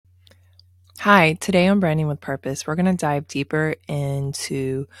Hi, today on Branding with Purpose, we're going to dive deeper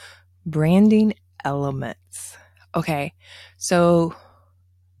into branding elements. Okay, so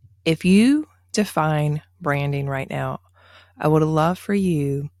if you define branding right now, I would love for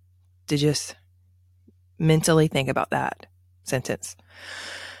you to just mentally think about that sentence.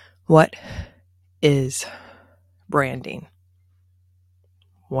 What is branding?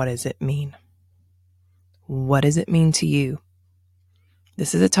 What does it mean? What does it mean to you?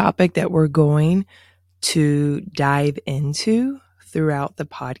 This is a topic that we're going to dive into throughout the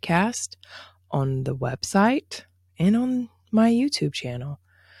podcast, on the website, and on my YouTube channel.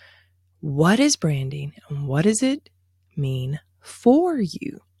 What is branding and what does it mean for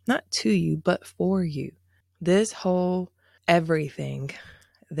you? Not to you, but for you. This whole everything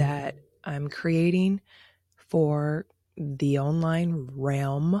that I'm creating for the online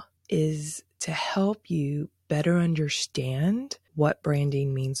realm is to help you better understand what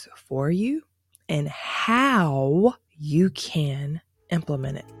branding means for you and how you can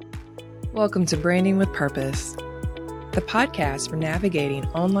implement it. Welcome to Branding with Purpose, the podcast for navigating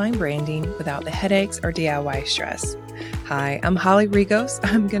online branding without the headaches or DIY stress. Hi, I'm Holly Rigos.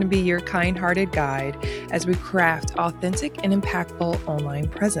 I'm going to be your kind-hearted guide as we craft authentic and impactful online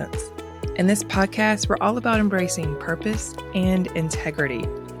presence. In this podcast, we're all about embracing purpose and integrity.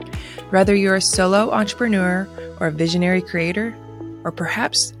 Whether you're a solo entrepreneur or a visionary creator, or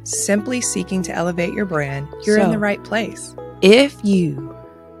perhaps simply seeking to elevate your brand, you're in the right place. If you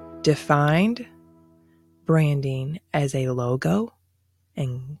defined branding as a logo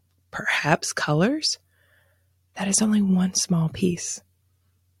and perhaps colors, that is only one small piece.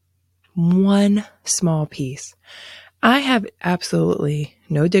 One small piece. I have absolutely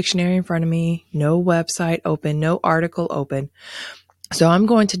no dictionary in front of me, no website open, no article open. So I'm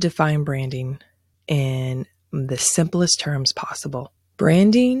going to define branding in the simplest terms possible.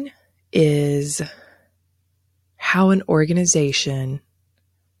 Branding is how an organization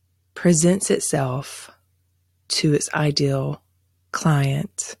presents itself to its ideal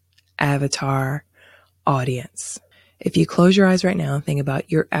client, avatar, audience. If you close your eyes right now and think about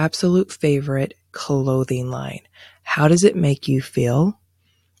your absolute favorite clothing line, how does it make you feel?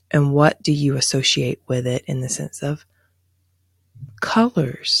 And what do you associate with it in the sense of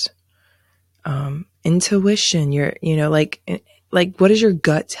colors, intuition, like what does your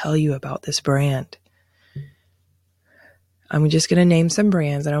gut tell you about this brand? I'm just going to name some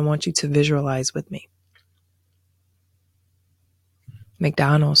brands and I want you to visualize with me.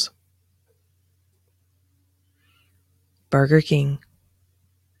 McDonald's, Burger King,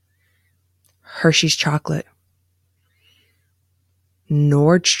 Hershey's Chocolate,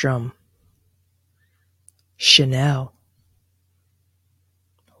 Nordstrom, Chanel,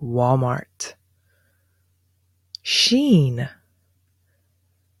 Walmart, Shein,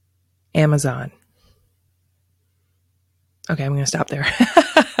 Amazon. Okay, I'm going to stop there.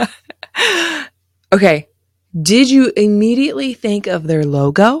 Okay, did you immediately think of their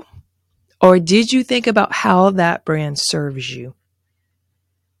logo? Or did you think about how that brand serves you?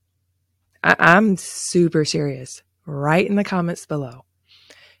 I'm super serious. Write in the comments below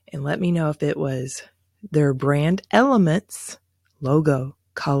and let me know if it was their brand elements, logo,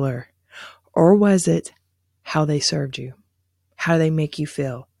 color, or was it how they served you? How do they make you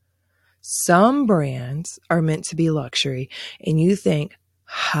feel? Some brands are meant to be luxury and you think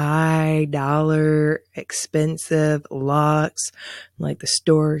high dollar, expensive, luxe, like the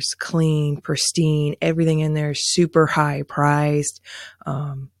store's clean, pristine, everything in there is super high priced.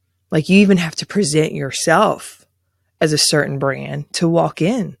 Like you even have to present yourself as a certain brand to walk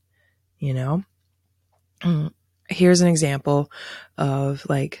in, you know? Here's an example of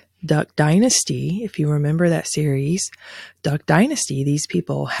like Duck Dynasty. If you remember that series, Duck Dynasty, these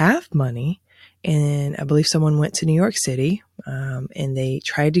people have money. And I believe someone went to New York City, and they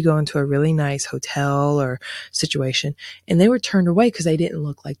tried to go into a really nice hotel or situation, and they were turned away because they didn't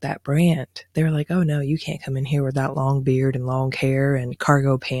look like that brand. They were like, oh no, you can't come in here with that long beard and long hair and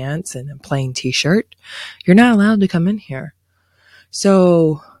cargo pants and a plain t-shirt. You're not allowed to come in here.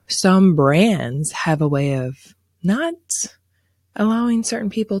 So some brands have a way of not allowing certain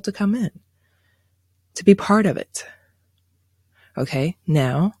people to come in, to be part of it. Okay,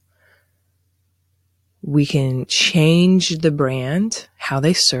 now we can change the brand, how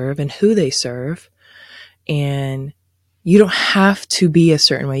they serve and who they serve. And you don't have to be a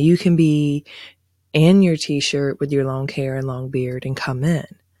certain way. You can be in your t-shirt with your long hair and long beard and come in.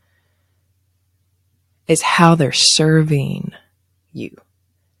 It's how they're serving you.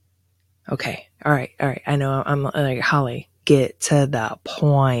 Okay. All right. I know I'm like, Holly, get to the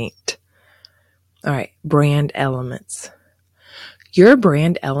point. All right. Brand elements. Your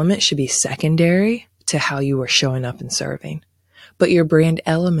brand element should be secondary to how you are showing up and serving, but your brand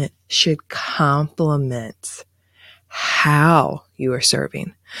element should complement how you are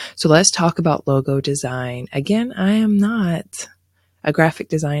serving. So let's talk about logo design. Again, I am not a graphic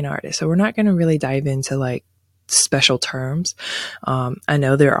design artist, so we're not going to really dive into like special terms. I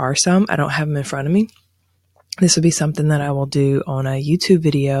know there are some. I don't have them in front of me. This will be something that I will do on a YouTube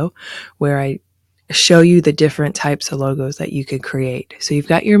video where I show you the different types of logos that you could create. So you've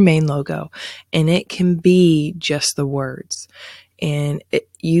got your main logo, and it can be just the words. And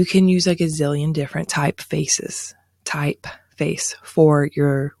you can use like a zillion different typeface for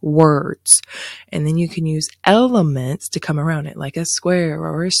your words. And then you can use elements to come around it, like a square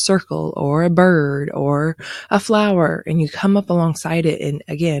or a circle or a bird or a flower. And you come up alongside it. And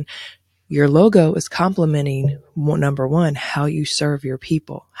again, your logo is complementing, number one, how you serve your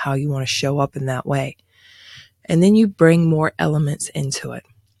people, how you want to show up in that way. And then you bring more elements into it.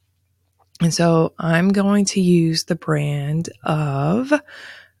 And so I'm going to use the brand of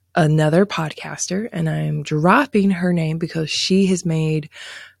another podcaster, and I'm dropping her name because she has made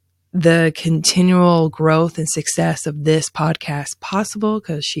the continual growth and success of this podcast possible,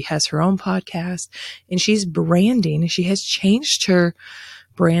 because she has her own podcast and she's branding, and she has changed her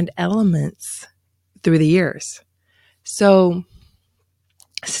brand elements through the years. So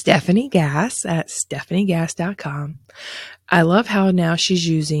Stephanie Gass at stephaniegass.com. I love how now she's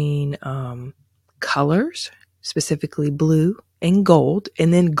using colors, specifically blue and gold,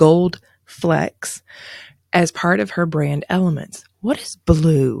 and then gold flecks as part of her brand elements. What does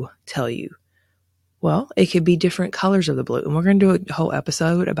blue tell you? Well, it could be different colors of the blue. And we're going to do a whole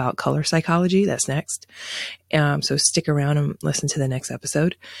episode about color psychology. That's next. So stick around and listen to the next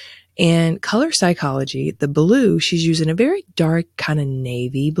episode. And color psychology, the blue, she's using a very dark kind of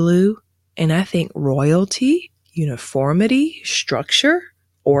navy blue. And I think royalty, uniformity, structure,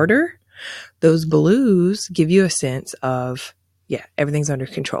 order, those blues give you a sense of, everything's under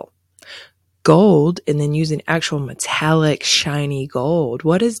control. Gold, and then using actual metallic, shiny gold.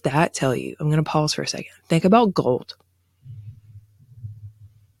 What does that tell you? I'm going to pause for a second. Think about gold.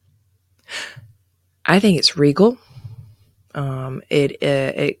 I think it's regal.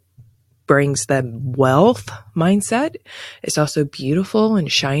 It brings the wealth mindset. It's also beautiful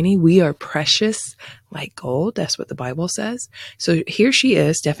and shiny. We are precious like gold. That's what the Bible says. So here she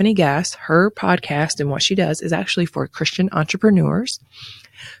is, Stephanie Gass. Her podcast and what she does is actually for Christian entrepreneurs.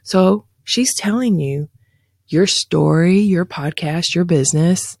 So she's telling you your story, your podcast, your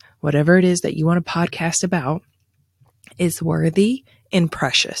business, whatever it is that you want to podcast about, is worthy and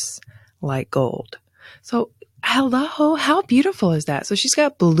precious like gold. So hello, how beautiful is that? So she's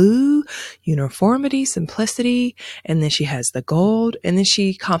got blue, uniformity, simplicity, and then she has the gold, and then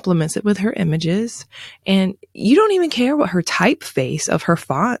she complements it with her images. And you don't even care what her typeface of her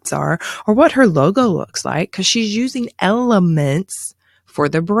fonts are or what her logo looks like, because she's using elements for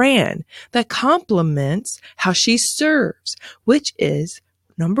the brand that complements how she serves, which is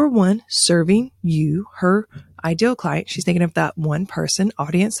number one, serving you, her ideal client. She's thinking of that one person,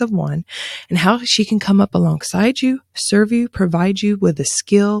 audience of one, and how she can come up alongside you, serve you, provide you with a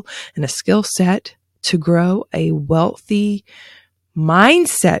skill and a skill set to grow a wealthy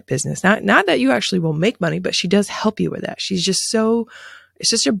mindset business. Not that you actually will make money, but she does help you with that. It's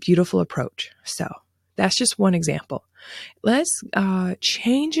just a beautiful approach. So that's just one example. Let's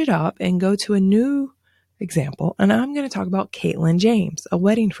change it up and go to a new example. And I'm going to talk about Caitlin James, a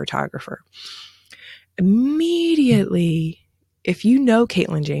wedding photographer. Immediately, if you know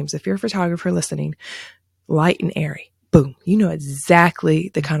Caitlin James, if you're a photographer listening, light and airy, boom, you know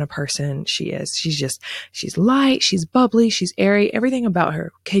exactly the kind of person she is. She's light, she's bubbly, she's airy, everything about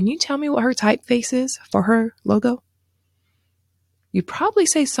her. Can you tell me what her typeface is for her logo? You'd probably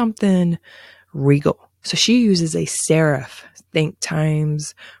say something regal. So she uses a serif, think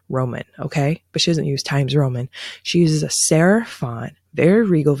Times Roman, okay? But she doesn't use Times Roman. She uses a serif font, very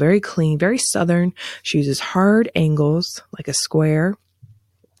regal, very clean, very Southern. She uses hard angles, like a square.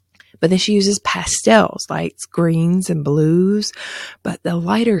 But then she uses pastels, like greens and blues, but the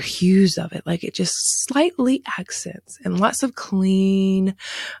lighter hues of it, like it just slightly accents, and lots of clean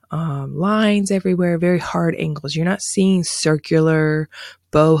lines everywhere, very hard angles. You're not seeing circular,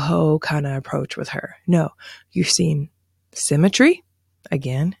 boho kind of approach with her. No, you're seeing symmetry,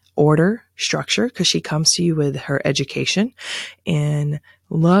 again, order, structure, because she comes to you with her education and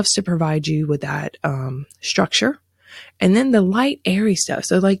loves to provide you with that structure. And then the light, airy stuff.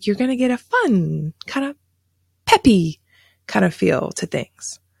 So like you're going to get a fun, kind of peppy kind of feel to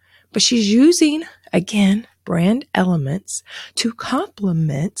things. But she's using, again, brand elements to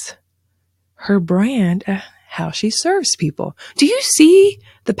complement her brand, how she serves people. Do you see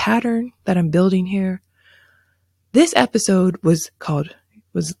the pattern that I'm building here? This episode was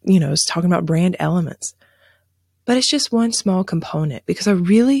talking about brand elements, but it's just one small component because I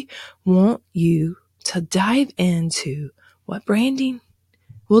really want you to dive into what branding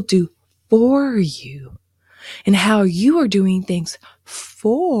will do for you and how you are doing things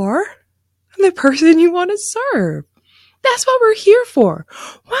for the person you want to serve. That's what we're here for.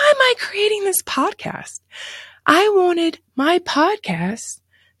 Why am I creating this podcast? I wanted my podcast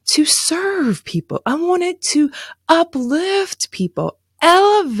to serve people. I wanted to uplift people,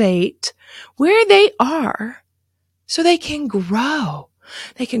 elevate where they are so they can grow.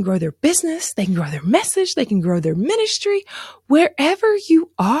 They can grow their business. They can grow their message. They can grow their ministry. Wherever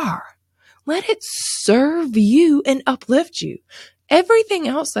you are, let it serve you and uplift you. Everything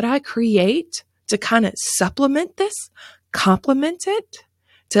else that I create to kind of supplement this, complement it,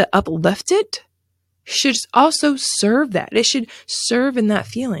 to uplift it, should also serve that. It should serve in that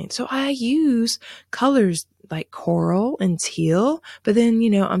feeling. So I use colors like coral and teal, but then,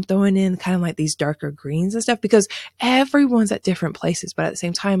 I'm throwing in kind of like these darker greens and stuff because everyone's at different places. But at the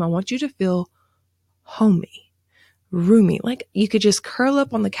same time, I want you to feel homey, roomy. Like you could just curl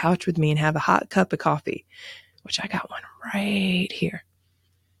up on the couch with me and have a hot cup of coffee, which I got one right here.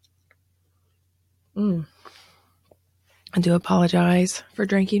 I do apologize for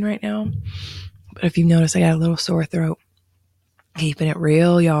drinking right now, but if you've noticed, I got a little sore throat. Keeping it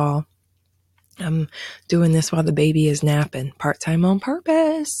real, y'all. I'm doing this while the baby is napping, part-time on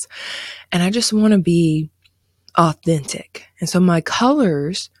purpose. And I just want to be authentic. And so my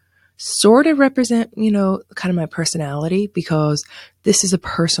colors sort of represent, kind of my personality because this is a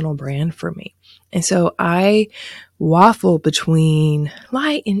personal brand for me. And so I waffle between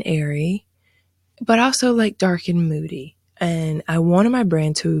light and airy, but also like dark and moody. And I wanted my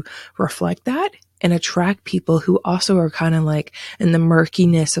brand to reflect that and attract people who also are kind of like in the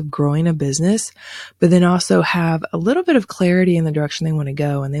murkiness of growing a business, but then also have a little bit of clarity in the direction they want to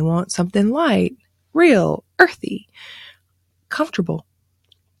go. And they want something light, real, earthy, comfortable.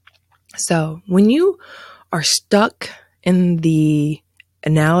 So when you are stuck in the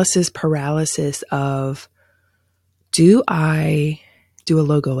analysis paralysis of, do I do a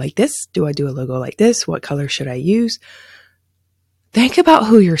logo like this? Do I do a logo like this? What color should I use? Think about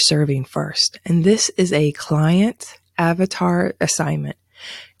who you're serving first. And this is a client avatar assignment.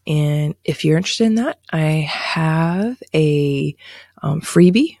 And if you're interested in that, I have a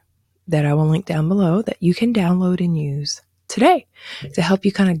freebie that I will link down below that you can download and use today to help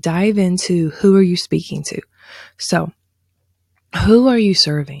you kind of dive into who are you speaking to. So who are you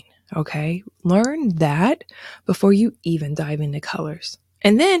serving? Okay. Learn that before you even dive into colors.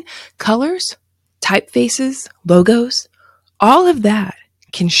 And then colors, typefaces, logos, all of that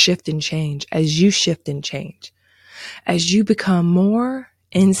can shift and change as you shift and change. As you become more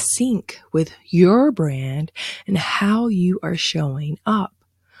in sync with your brand and how you are showing up.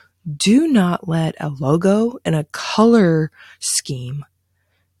 Do not let a logo and a color scheme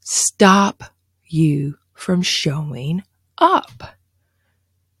stop you from showing up.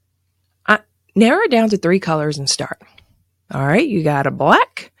 Narrow it down to 3 colors and start. All right, you got a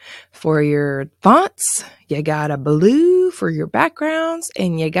black for your fonts, you got a blue for your backgrounds,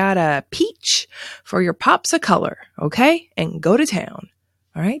 and you got a peach for your pops of color, okay? And go to town.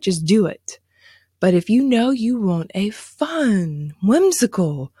 All right, just do it. But if you know you want a fun,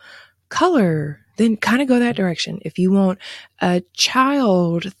 whimsical color, then kind of go that direction. If you want a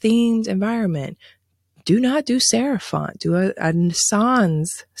child-themed environment, do not do serif font. Do a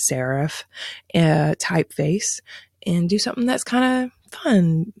sans serif typeface and do something that's kind of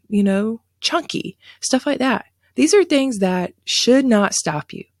fun, chunky, stuff like that. These are things that should not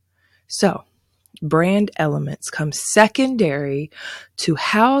stop you. So brand elements come secondary to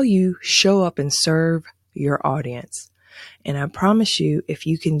how you show up and serve your audience. And I promise you, if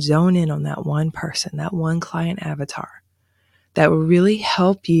you can zone in on that one person, that one client avatar, that will really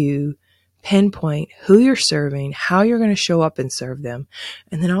help you pinpoint who you're serving, how you're going to show up and serve them.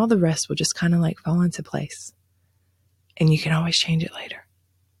 And then all the rest will just kind of like fall into place. And you can always change it later.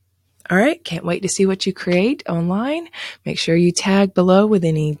 All right. Can't wait to see what you create online. Make sure you tag below with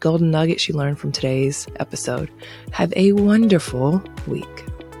any golden nuggets you learned from today's episode. Have a wonderful week.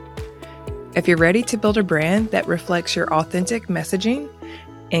 If you're ready to build a brand that reflects your authentic messaging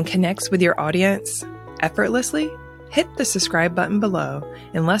and connects with your audience effortlessly, hit the subscribe button below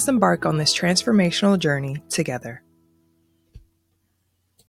and let's embark on this transformational journey together.